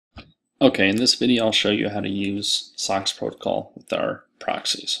Okay, in this video I'll show you how to use SOX protocol with our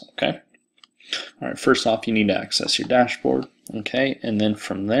proxies, okay? Alright, first off you need to access your dashboard, okay? And then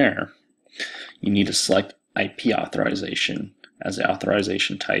from there you need to select IP authorization as the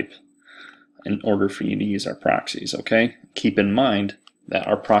authorization type in order for you to use our proxies, okay? Keep in mind that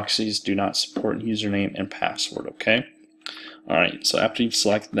our proxies do not support username and password, okay? Alright, so after you've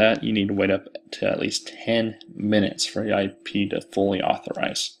selected that, you need to wait up to at least 10 minutes for your IP to fully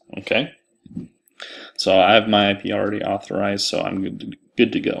authorize, okay? So I have my IP already authorized, so I'm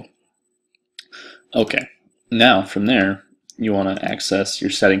good to go. Okay, now from there, you want to access your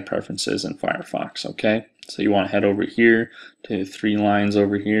setting preferences in Firefox, okay? So you want to head over here to 3 lines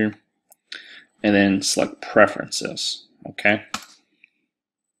over here, and then select preferences, okay?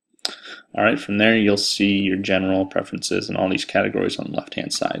 Alright, from there you'll see your general preferences and all these categories on the left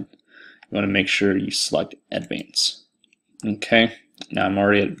hand side. You want to make sure you select advanced. Okay, now I'm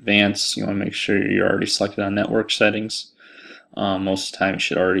already at advanced. You want to make sure you're already selected on network settings. Most of the time it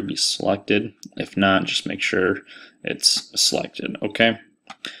should already be selected. If not, just make sure it's selected, okay?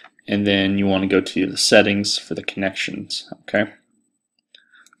 And then you want to go to the settings for the connections, okay?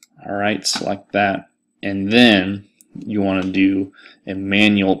 Alright, select that. And then you want to do a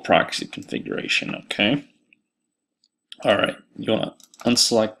manual proxy configuration, okay? Alright, you want to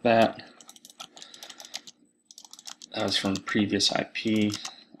unselect that. That was from the previous IP.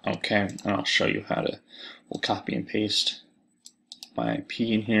 Okay, and I'll show you how to, we'll copy and paste my IP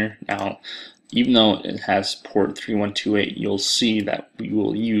in here. Now, even though it has port 3128, you'll see that we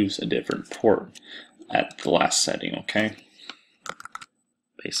will use a different port at the last setting, okay?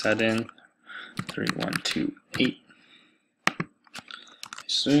 Paste that in, 3128.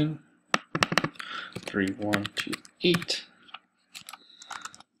 Soon 3128.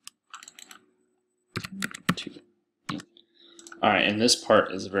 Alright, and this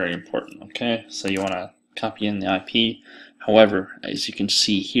part is very important, okay? So you want to copy in the IP. However, as you can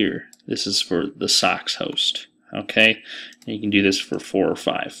see here, this is for the SOX host, okay? And you can do this for 4 or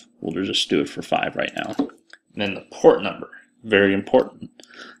 5. We'll just do it for 5 right now. And then the port number, very important.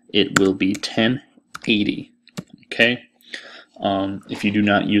 It will be 1080, okay? If you do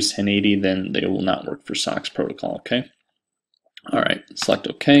not use 1080, then they will not work for SOX protocol, okay? Alright, select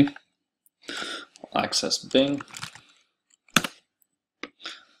OK. I'll access Bing.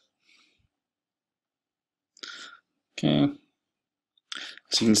 Okay.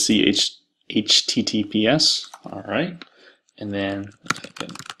 So you can see HTTPS, alright, and then type in.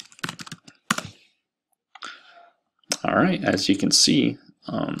 Alright, as you can see,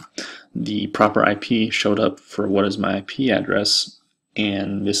 the proper IP showed up for what is my IP address,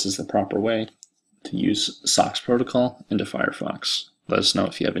 and this is the proper way to use SOX protocol into Firefox. Let us know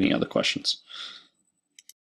if you have any other questions.